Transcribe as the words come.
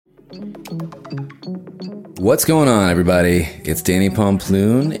What's going on, everybody? It's Danny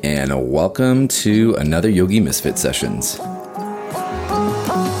Pomploon, and welcome to another Yogi Misfit Sessions.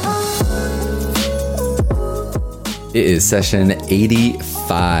 It is session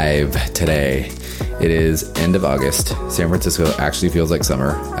 85 today. It is end of August. San Francisco actually feels like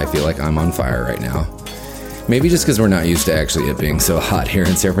summer. I feel like I'm on fire right now. Maybe just because we're not used to actually it being so hot here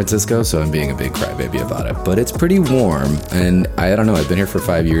in San Francisco, so I'm being a big crybaby about it. But it's pretty warm, and I don't know, I've been here for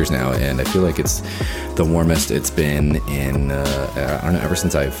 5 years now, and I feel like it's the warmest it's been in, I don't know, ever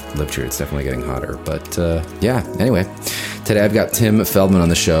since I've lived here. It's definitely getting hotter. But yeah, anyway, today I've got Tim Feldman on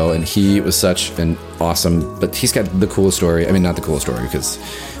the show, and he was such an awesome, but he's got the coolest story. I mean, not the coolest story, because,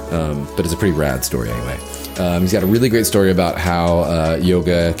 but it's a pretty rad story anyway. He's got a really great story about how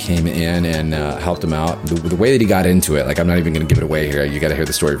yoga came in and helped him out. The way that he got into it, like, I'm not even going to give it away here. You got to hear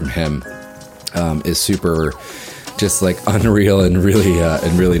the story from him. Is super, just like unreal and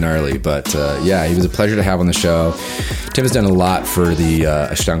really gnarly. But yeah, he was a pleasure to have on the show. Tim has done a lot for the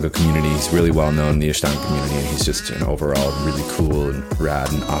Ashtanga community. He's really well known in the Ashtanga community. And he's just an overall really cool and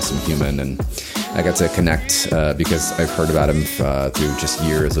rad and awesome human. And I got to connect because I've heard about him through just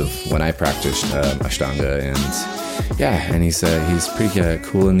years of when I practiced Ashtanga, and yeah, and he's pretty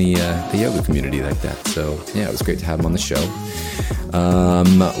cool in the yoga community like that. So yeah, it was great to have him on the show.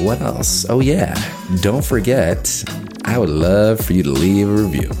 What else? Oh yeah, don't forget, I would love for you to leave a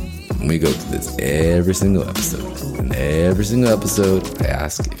review. We go through this every single episode. In every single episode, I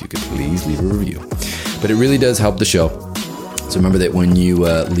ask if you could please leave a review. But it really does help the show. So remember that when you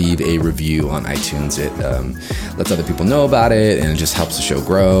leave a review on iTunes, it lets other people know about it, and it just helps the show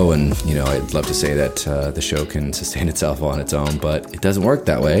grow. And, you know, I'd love to say that the show can sustain itself on its own, but it doesn't work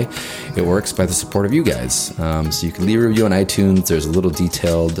that way. It works by the support of you guys. So you can leave a review on iTunes. There's a little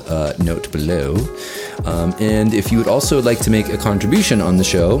detailed note below. And if you would also like to make a contribution on the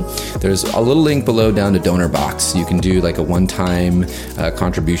show, there's a little link below down to Donor Box. You can do like a one-time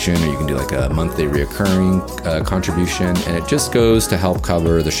contribution, or you can do like a monthly reoccurring contribution, and it just goes to help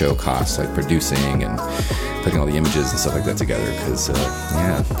cover the show costs, like producing and putting all the images and stuff like that together, because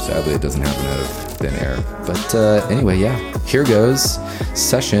yeah, sadly it doesn't happen out of thin air. But anyway, yeah, here goes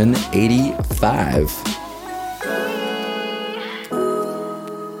session 85.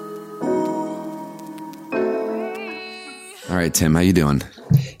 All right, Tim, how you doing?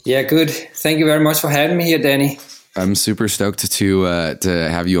 Yeah, good. Thank you very much for having me here, Danny. I'm super stoked to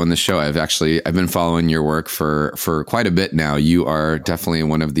have you on the show. I've been following your work for quite a bit now. You are definitely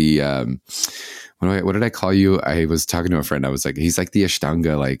one of the what did I call you? I was talking to a friend. I was like, he's like the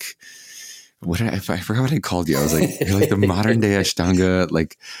Ashtanga, like, I forgot what I called you. I was like, you're like the modern day Ashtanga,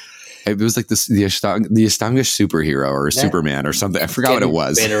 like, it was like the Ashtanga superhero or Superman or something. I forgot what it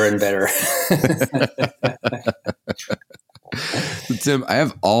was. Better and better. Tim, I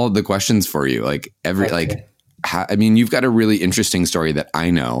have all the questions for you. Like I mean, you've got a really interesting story that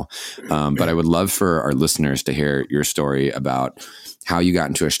I know, but I would love for our listeners to hear your story about how you got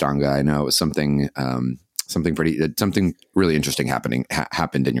into Ashtanga. I know it was something really interesting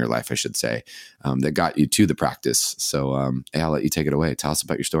happened in your life, I should say, that got you to the practice. So I'll let you take it away. Tell us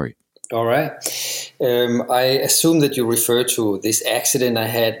about your story. All right. I assume that you refer to this accident I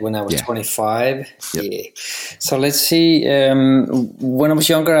had when I was 25. Yep. Yeah. So let's see. When I was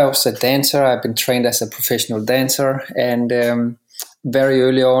younger, I was a dancer. I've been trained as a professional dancer. And very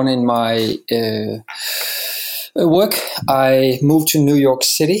early on in my work, I moved to New York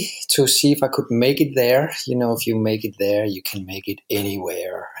City to see if I could make it there. You know, if you make it there, you can make it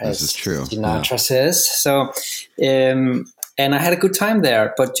anywhere. This is true. Sinatra says. So, and I had a good time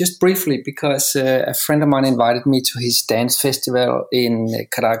there, but just briefly, because a friend of mine invited me to his dance festival in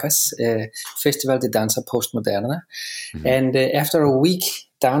Caracas, Festival de Danza Postmoderna. Mm-hmm. And after a week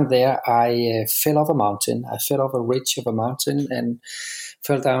down there, I fell off a mountain. I fell off a ridge of a mountain and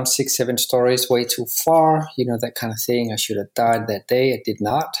fell down 6-7 stories way too far. You know, that kind of thing. I should have died that day. I did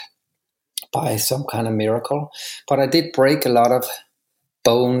not, by some kind of miracle. But I did break a lot of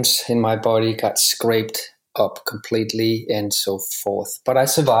bones in my body, got scraped up completely and so forth. But I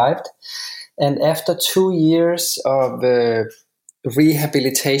survived. And after 2 years of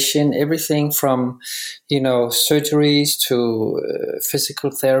rehabilitation, everything from, surgeries to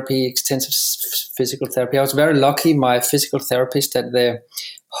physical therapy, extensive physical therapy. I was very lucky. My physical therapist at the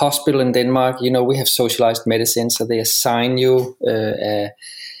hospital in Denmark, we have socialized medicine, so they assign you a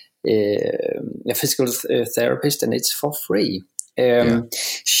physical therapist, and it's for free.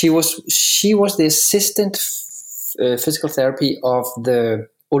 She was the assistant physical therapy of the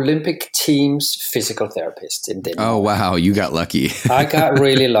Olympic team's physical therapist in Denmark. Oh, wow. You got lucky. I got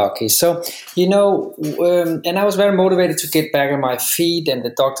really lucky. So, and I was very motivated to get back on my feet, and the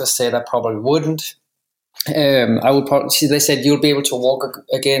doctor said I probably wouldn't. I would probably. They said you'll be able to walk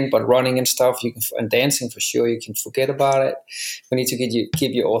again, but running and stuff, and dancing for sure, you can forget about it. We need to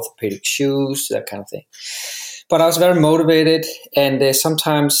give you orthopedic shoes, that kind of thing. But I was very motivated, and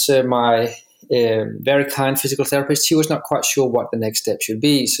sometimes my very kind physical therapist, she was not quite sure what the next step should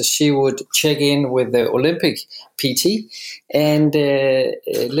be. So she would check in with the Olympic PT, and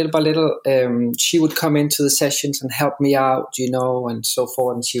little by little, she would come into the sessions and help me out, and so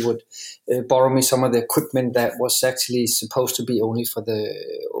forth. And she would borrow me some of the equipment that was actually supposed to be only for the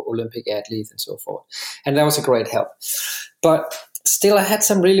Olympic athletes and so forth. And that was a great help. But still, I had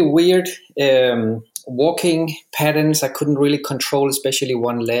some really weird walking patterns I couldn't really control, especially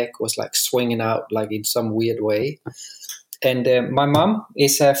one leg was like swinging out like in some weird way. And my mom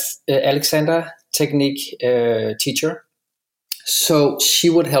is a Alexander technique teacher, so she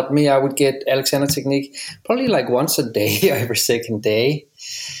would help me. I would get Alexander technique probably like once a day, every second day.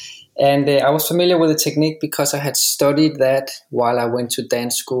 And I was familiar with the technique because I had studied that while I went to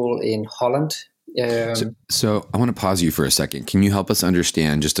dance school in Holland. So I want to pause you for a second. Can you help us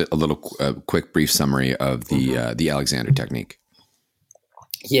understand just a little quick, brief summary of the Alexander technique?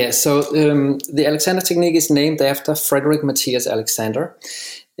 Yeah, so the Alexander technique is named after Frederick Matthias Alexander.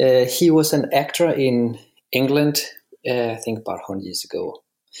 He was an actor in England, I think about 100 years ago.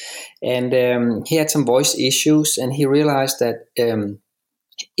 And he had some voice issues, and he realized that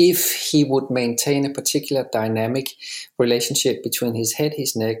if he would maintain a particular dynamic relationship between his head,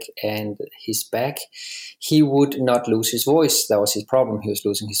 his neck, and his back, he would not lose his voice. That was his problem. He was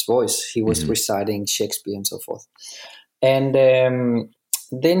losing his voice. He was reciting Shakespeare and so forth. And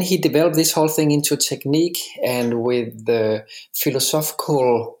then he developed this whole thing into a technique, and with the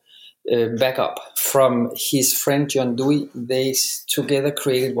philosophical backup from his friend John Dewey, they together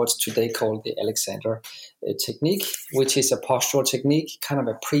created what's today called the Alexander technique, which is a postural technique, kind of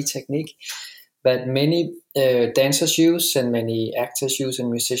a pre-technique that many dancers use and many actors use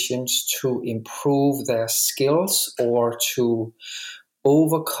and musicians to improve their skills or to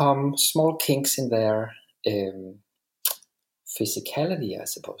overcome small kinks in their physicality, I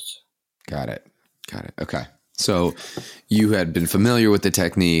suppose. Got it. Okay. So you had been familiar with the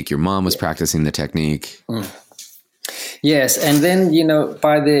technique. Your mom was practicing the technique. Yes, and then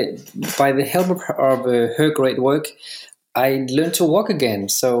by the help of her great work, I learned to walk again.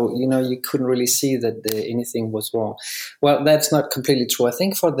 So you couldn't really see that anything was wrong. Well, that's not completely true. I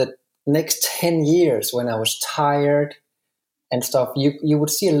think for the next 10 years, when I was tired and stuff, you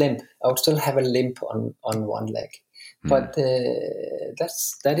would see a limp. I would still have a limp on one leg, but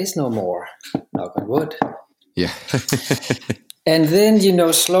that is no more. Knock on wood. Yeah. And then,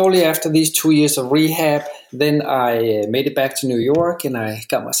 slowly after these 2 years of rehab, then I made it back to New York, and I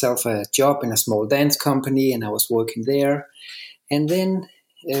got myself a job in a small dance company, and I was working there. And then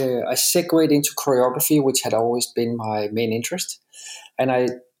I segued into choreography, which had always been my main interest. And I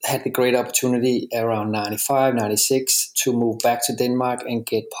had the great opportunity around 95, 96 to move back to Denmark and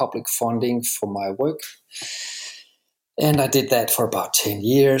get public funding for my work. And I did that for about 10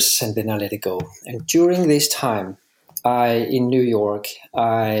 years, and then I let it go. And during this time, in New York,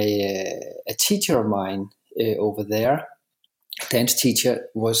 a teacher of mine over there, dance teacher,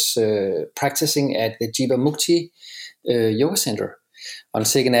 was practicing at the Jiva Mukti Yoga Center on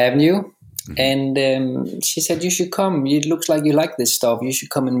 2nd Avenue. And she said, you should come. It looks like you like this stuff. You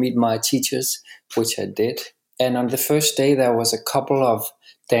should come and meet my teachers, which I did. And on the first day, there was a couple of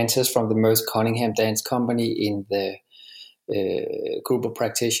dancers from the Merce Cunningham Dance Company in the group of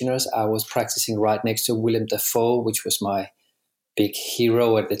practitioners. I was practicing right next to Willem Dafoe, which was my big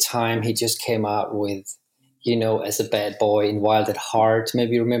hero at the time. He just came out with, as a bad boy in Wild at Heart.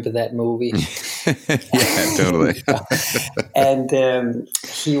 Maybe you remember that movie? Yeah, totally. And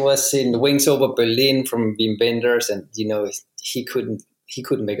he was in Wings Over Berlin from Wim Wenders, and he couldn't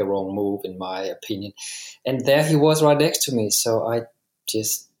make a wrong move, in my opinion. And there he was right next to me, so I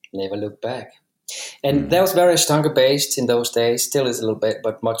just never looked back. And that was very Ashtanga based in those days, still is a little bit,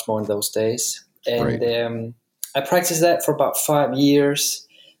 but much more in those days. And I practiced that for about 5 years.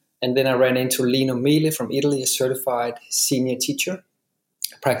 And then I ran into Lino Miele from Italy, a certified senior teacher.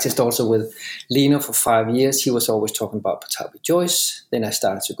 I practiced also with Lino for 5 years. He was always talking about Pattabhi Jois. Then I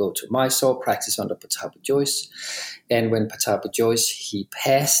started to go to Mysore, practice under Pattabhi Jois. And when Pattabhi Jois, he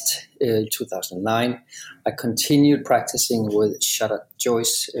passed in 2009, I continued practicing with Sharat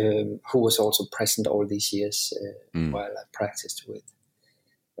Jois, who was also present all these years while I practiced with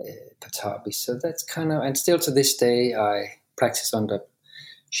Pattabhi. So that's kind of, and still to this day, I practice under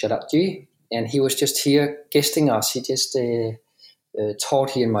Sharatji, and he was just here guesting us. He just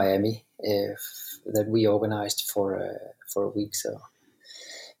taught here in Miami that we organized for a week. So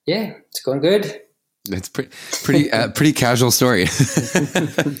yeah, it's going good. It's pretty casual story.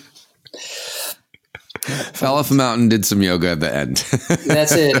 Fell off a mountain, did some yoga at the end.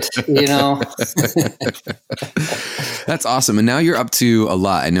 That's it, That's awesome. And now you're up to a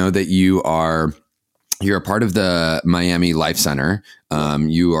lot. I know that you're a part of the Miami Life Center.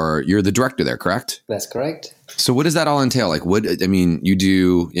 You're the director there, correct? That's correct. So what does that all entail? Like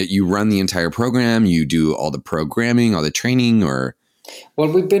you run the entire program, you do all the programming, all the training, or? Well,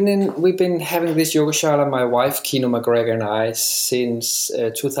 we've been having this yoga shala, my wife Kino McGregor and I, since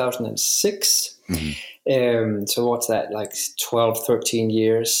 2006. Mm-hmm. So what's that, like 12, 13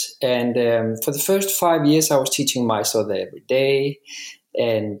 years? And for the first 5 years, I was teaching Mysore there every day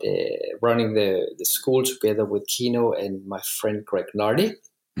and running the school together with Kino and my friend Greg Nardi.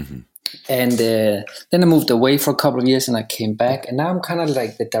 Mm-hmm. And then I moved away for a couple of years and I came back. And now I'm kind of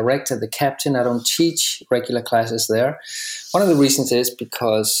like the director, the captain. I don't teach regular classes there. One of the reasons is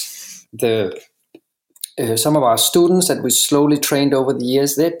because some of our students that we slowly trained over the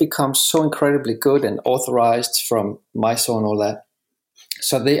years, they've become so incredibly good and authorized from Mysore and all that.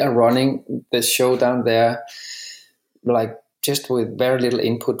 So they are running the show down there, like just with very little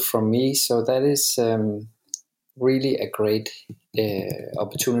input from me. So that is really a great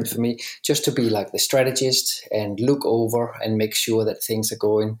opportunity for me, just to be like the strategist and look over and make sure that things are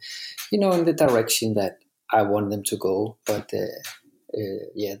going, in the direction that I want them to go. But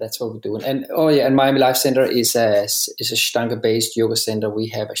yeah, that's what we're doing. And and Miami Life Center is a Ashtanga-based yoga center. We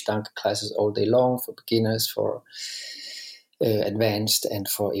have Ashtanga classes all day long for beginners, for advanced, and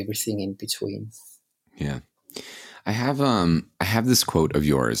for everything in between. Yeah. I have this quote of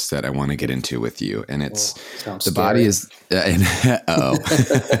yours that I want to get into with you, and it's the body is.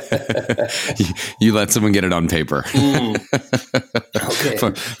 You let someone get it on paper. Okay.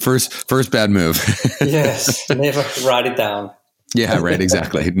 First bad move. Yes, never write it down. Yeah, right.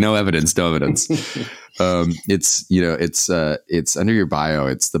 Exactly. No evidence. It's under your bio.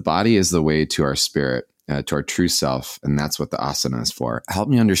 It's the body is the way to our spirit, to our true self, and that's what the asana is for. Help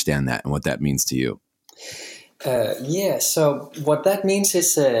me understand that and what that means to you. So what that means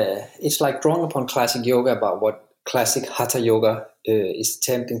is it's like drawing upon classic yoga about what classic Hatha yoga is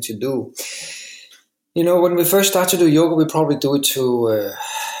attempting to do. When we first start to do yoga, we probably do it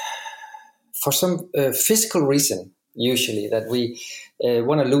for some physical reason, usually, that we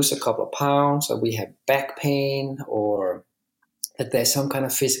want to lose a couple of pounds, or we have back pain, or that there's some kind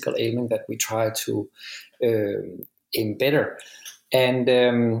of physical ailment that we try to embetter.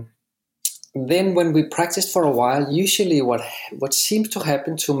 And then when we practice for a while, usually what seems to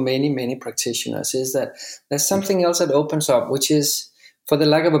happen to many, many practitioners is that there's something else that opens up, which is, for the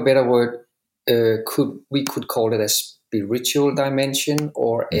lack of a better word, we could call it a spiritual dimension,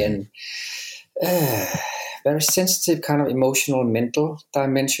 or an very sensitive kind of emotional, mental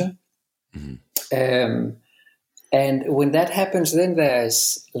dimension. Mm-hmm. And when that happens, then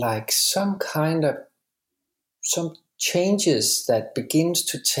there's like some changes that begins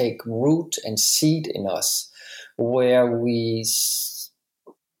to take root and seed in us, where we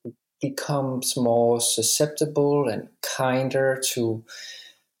becomes more susceptible and kinder to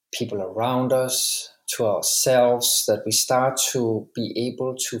people around us, to ourselves, that we start to be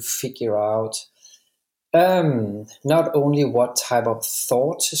able to figure out not only what type of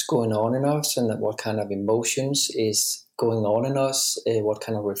thoughts is going on in us and what kind of emotions is going on in us, what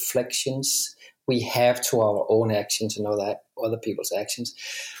kind of reflections we have to our own actions and other people's actions,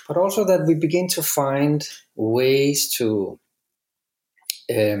 but also that we begin to find ways to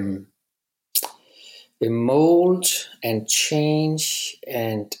mold and change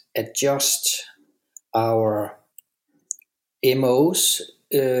and adjust our MOs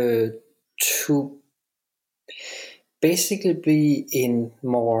to basically be in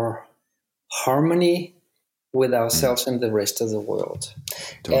more harmony with ourselves and the rest of the world.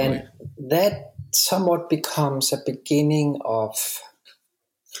 Totally. And that somewhat becomes a beginning of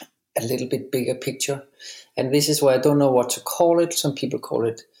a little bit bigger picture. And this is where I don't know what to call it. Some people call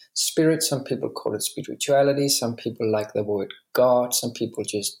it spirit, some people call it spirituality, some people like the word God, some people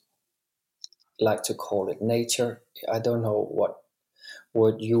just like to call it nature. I don't know what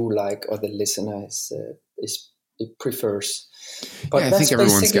word you like or the listener prefers. But I think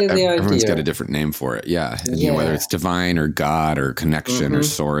everyone's got a different name for it. Yeah. Whether it's divine or God or connection or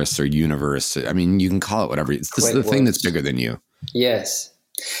source or universe. I mean, you can call it whatever. It's the thing that's bigger than you. Yes.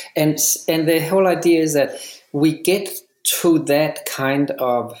 And the whole idea is that we get to that kind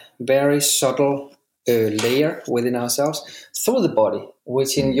of very subtle layer within ourselves through the body,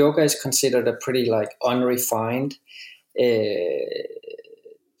 which in yoga is considered a pretty like unrefined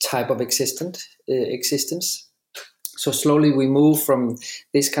type of existence. So slowly we move from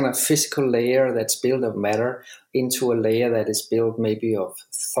this kind of physical layer that's built of matter into a layer that is built maybe of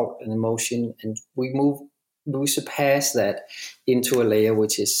thought and emotion, and we surpass that into a layer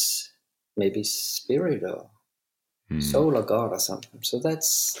which is maybe spirit or soul or God or something. So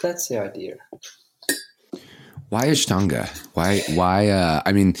that's the idea. Why Ashtanga? Why?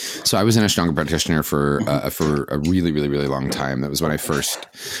 I mean, so I was an Ashtanga practitioner for a really, really, really long time. That was when I first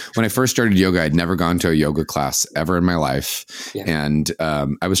started yoga. I'd never gone to a yoga class ever in my life, and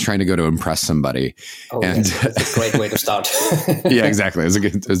I was trying to go to impress somebody. And that's a great way to start. Yeah, exactly.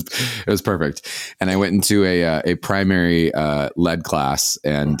 It was perfect. And I went into a primary led class,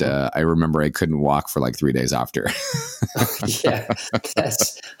 and I remember I couldn't walk for like 3 days after. Yeah,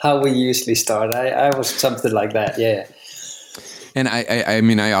 that's how we usually start. I was something like that. Yeah. And I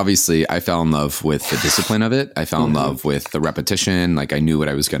mean, I fell in love with the discipline of it. I fell in love with the repetition. Like I knew what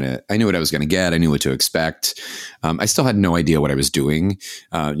I was going to get. I knew what to expect. I still had no idea what I was doing,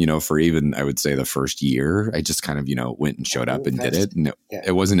 for even, I would say the first year. I just kind of, went and showed up and did it. And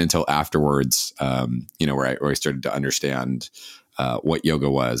it wasn't until afterwards, where I started to understand what yoga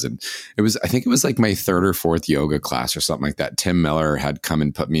was. And I think it was like my third or fourth yoga class or something like that. Tim Miller had come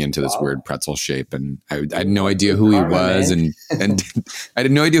and put me into this weird pretzel shape, and I had no idea who he was. And I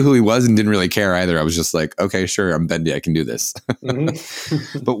had no idea who he was and didn't really care either. I was just like, okay, sure. I'm bendy. I can do this.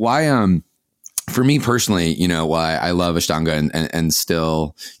 But why, for me personally, why I love Ashtanga and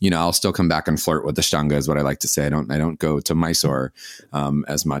still, I'll still come back and flirt with Ashtanga is what I like to say. I don't go to Mysore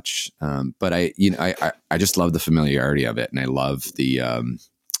as much, but I just love the familiarity of it, and I love the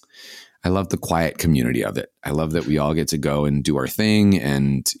quiet community of it. I love that we all get to go and do our thing,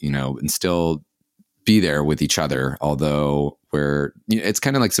 and and still be there with each other, although it's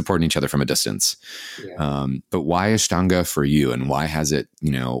kind of like supporting each other from a distance. Yeah. But why Ashtanga for you, and why has it,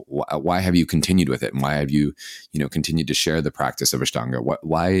 why have you continued with it, and why have you, continued to share the practice of Ashtanga?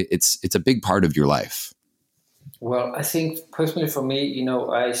 Why it's a big part of your life? Well, I think personally for me,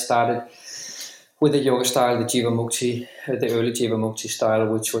 I started with the yoga style, the Jivamukti, the early Jivamukti style,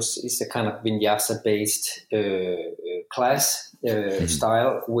 which is a kind of vinyasa based class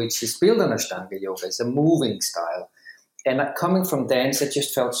style, which is built on Ashtanga yoga. It's a moving style. And coming from dance, it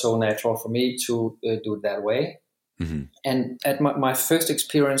just felt so natural for me to do it that way. Mm-hmm. And at my first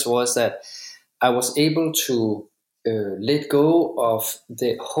experience was that I was able to let go of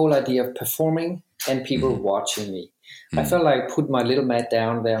the whole idea of performing and people watching me. I felt like I put my little mat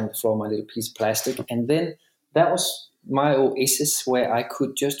down there on the floor, my little piece of plastic, and then that was my oasis where I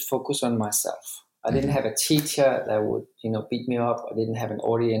could just focus on myself. I didn't have a teacher that would, beat me up. I didn't have an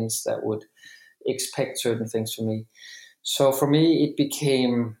audience that would expect certain things from me. So for me, it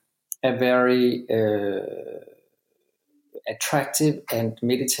became a very attractive and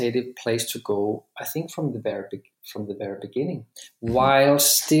meditative place to go, I think from the very beginning, while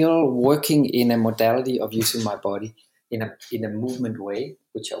still working in a modality of using my body in a movement way,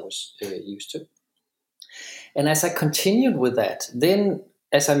 which I was used to. And as I continued with that, then,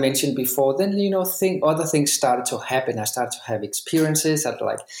 as I mentioned before, then other things started to happen. I started to have experiences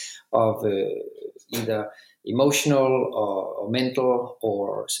of either emotional or mental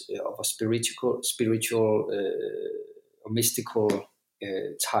or of a spiritual or mystical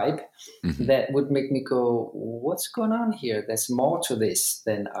type that would make me go, what's going on here? There's more to this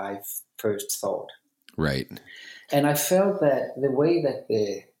than I first thought. Right. And I felt that the way that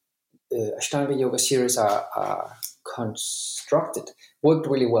the Ashtanga Yoga series are constructed worked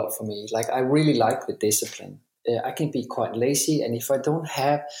really well for me. Like I really like the discipline. I can be quite lazy, and if I don't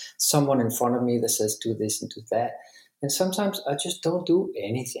have someone in front of me that says do this and do that, then sometimes I just don't do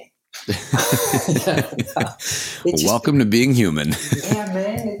anything. Welcome to being human. Yeah,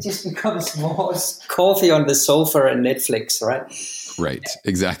 man, it just becomes more coffee on the sofa and Netflix, right? Right,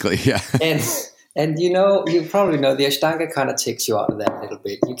 exactly, yeah. And you probably know the Ashtanga kind of takes you out of that a little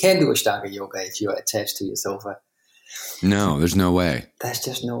bit. You can't do Ashtanga yoga if you're attached to your sofa. No, there's no way. There's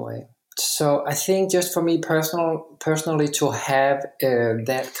just no way. So I think just for me personally to have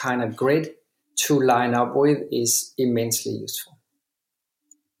that kind of grid to line up with is immensely useful.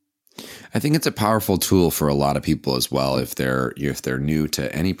 I think it's a powerful tool for a lot of people as well if they're new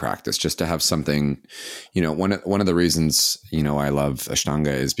to any practice, just to have something. One of the reasons I love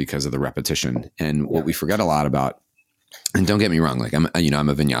Ashtanga is because of the repetition, and what we forget a lot about. And don't get me wrong, like I'm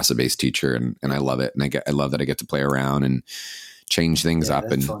a vinyasa based teacher, and I love it, and I love that I get to play around and change things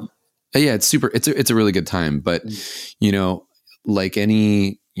up, and fun. Yeah, it's super. It's a really good time, but like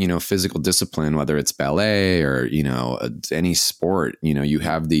any physical discipline, whether it's ballet or, any sport, you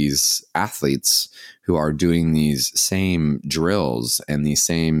have these athletes who are doing these same drills and these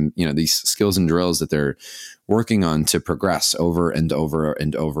same, these skills and drills that they're working on to progress over and over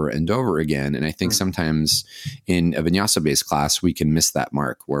and over and over again. And I think sometimes in a vinyasa-based class, we can miss that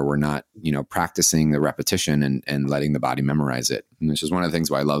mark where we're not, practicing the repetition and letting the body memorize it. And this is one of the things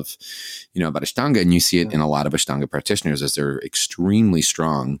why I love, about Ashtanga, and you see it in a lot of Ashtanga practitioners, is they're extremely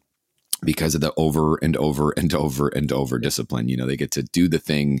strong because of the over and over and over and over discipline. They get to do the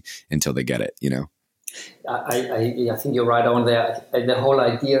thing until they get it, I think you're right on there. The whole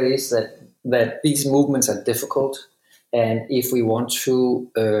idea is that these movements are difficult, and if we want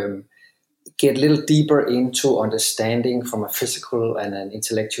to get a little deeper into understanding from a physical and an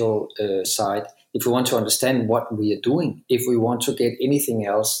intellectual side, if we want to understand what we are doing, if we want to get anything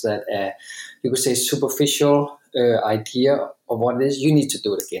else that you could say superficial idea of what it is, you need to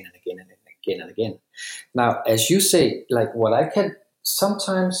do it again and again and again and again. Now, as you say, like what I can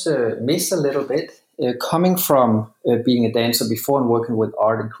sometimes miss a little bit, coming from being a dancer before and working with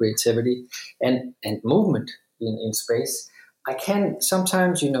art and creativity and movement in space, I can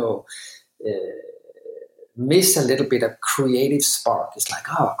sometimes, miss a little bit of creative spark. It's like,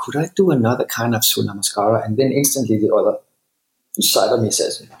 could I do another kind of Surya Namaskara? And then instantly the other side of me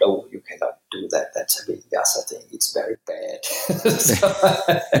says, no, you cannot do that. That's a vinyasa thing. It's very bad.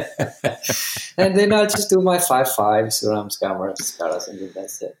 And then I just do my 5-5 Surya Namaskaras, and then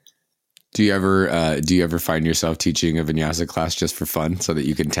that's it. Do you ever find yourself teaching a vinyasa class just for fun so that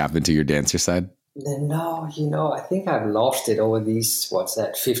you can tap into your dancer side? No, I think I've lost it over these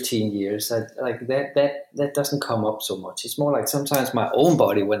 15 years. That doesn't come up so much. It's more like sometimes my own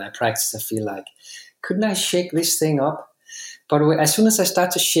body, when I practice, I feel like, couldn't I shake this thing up? But as soon as I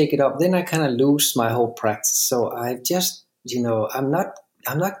start to shake it up, then I kind of lose my whole practice. So I just, I'm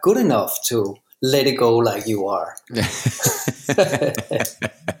not good enough to let it go like you are.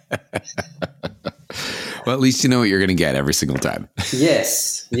 Well, at least you know what you're going to get every single time.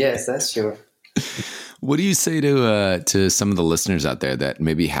 Yes, that's sure. What do you say to some of the listeners out there that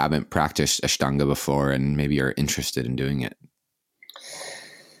maybe haven't practiced Ashtanga before and maybe are interested in doing it?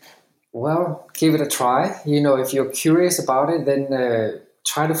 Well, give it a try. If you're curious about it, then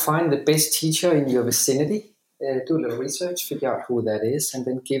try to find the best teacher in your vicinity. Do a little research, figure out who that is, and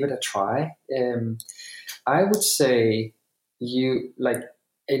then give it a try. I would say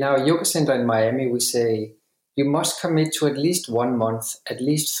in our yoga center in Miami, we say you must commit to at least 1 month, at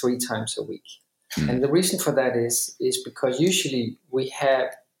least 3 times a week. And the reason for that is because usually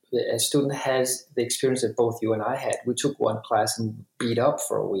a student has the experience that both you and I had. We took one class and beat up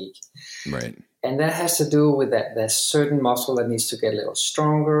for a week. Right. And that has to do with that there's certain muscle that needs to get a little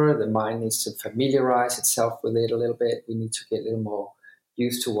stronger. The mind needs to familiarize itself with it a little bit. We need to get a little more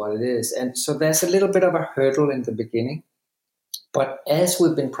used to what it is. And so there's a little bit of a hurdle in the beginning. But as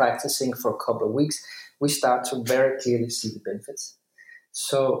we've been practicing for a couple of weeks, we start to very clearly see the benefits.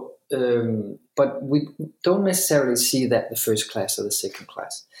 So, but we don't necessarily see that the first class or the second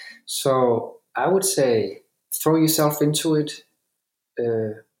class. So I would say throw yourself into it,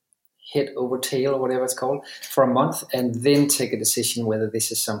 head over tail or whatever it's called, for a month, and then take a decision whether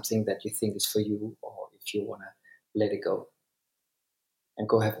this is something that you think is for you or if you want to let it go and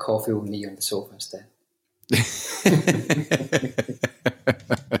go have coffee with me on the sofa instead.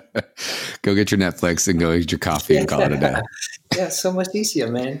 Go get your Netflix and go eat your coffee and call it a day. Yeah, so much easier,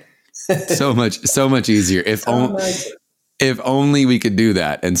 man. so much easier. If only we could do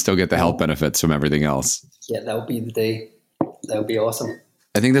that and still get the health benefits from everything else. Yeah, that would be the day. That would be awesome.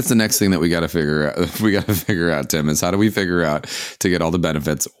 I think that's the next thing that we got to figure out. We got to figure out, Tim, is how do we figure out to get all the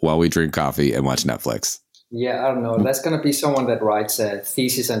benefits while we drink coffee and watch Netflix? Yeah, I don't know. That's going to be someone that writes a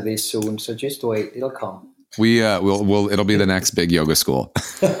thesis on this soon. So just wait, it'll come. It'll be the next big yoga school.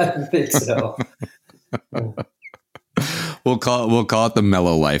 I think so. We'll call it the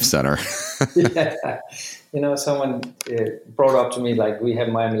Mellow Life Center. Yeah. Someone brought up to me, like, we have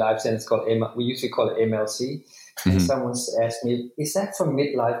Miami Life Center. It's called we usually call it MLC. And someone asked me, is that for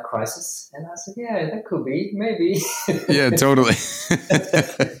midlife crisis? And I said, yeah, that could be, maybe. Yeah, totally.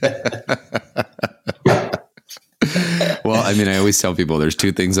 Well, I mean, I always tell people there's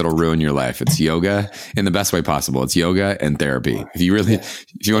 2 things that'll ruin your life. It's yoga in the best way possible. It's yoga and therapy. If you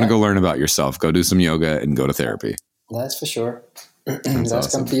want to go learn about yourself, go do some yoga and go to therapy. That's for sure. That's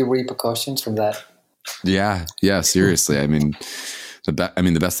awesome. Going to be repercussions from that. Yeah. Yeah. Seriously. I mean,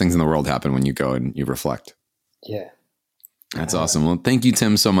 the best things in the world happen when you go and you reflect. Yeah. That's awesome. Well, thank you,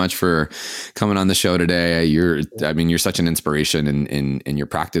 Tim, so much for coming on the show today. You're such an inspiration in your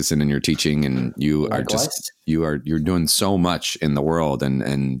practice and in your teaching, and you're doing so much in the world.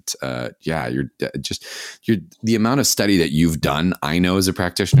 And you're the amount of study that you've done, I know as a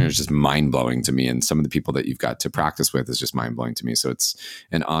practitioner, is just mind blowing to me. And some of the people that you've got to practice with is just mind blowing to me. So it's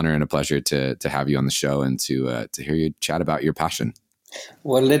an honor and a pleasure to have you on the show and to hear you chat about your passion.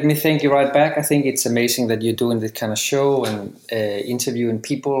 Well, let me thank you right back. I think it's amazing that you're doing this kind of show and interviewing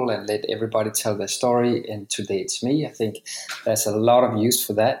people and let everybody tell their story. And today it's me. I think there's a lot of use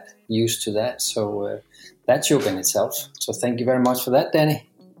to that. So that's yoga in itself. So thank you very much for that, Danny.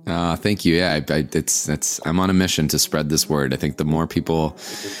 Thank you. Yeah, I'm on a mission to spread this word. I think the more people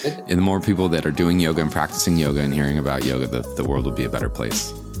that are doing yoga and practicing yoga and hearing about yoga, the world will be a better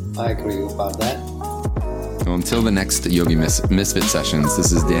place. I agree about that. Well, until the next Yogi Misfit sessions,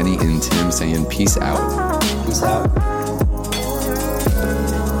 this is Danny and Tim saying peace out. Peace out.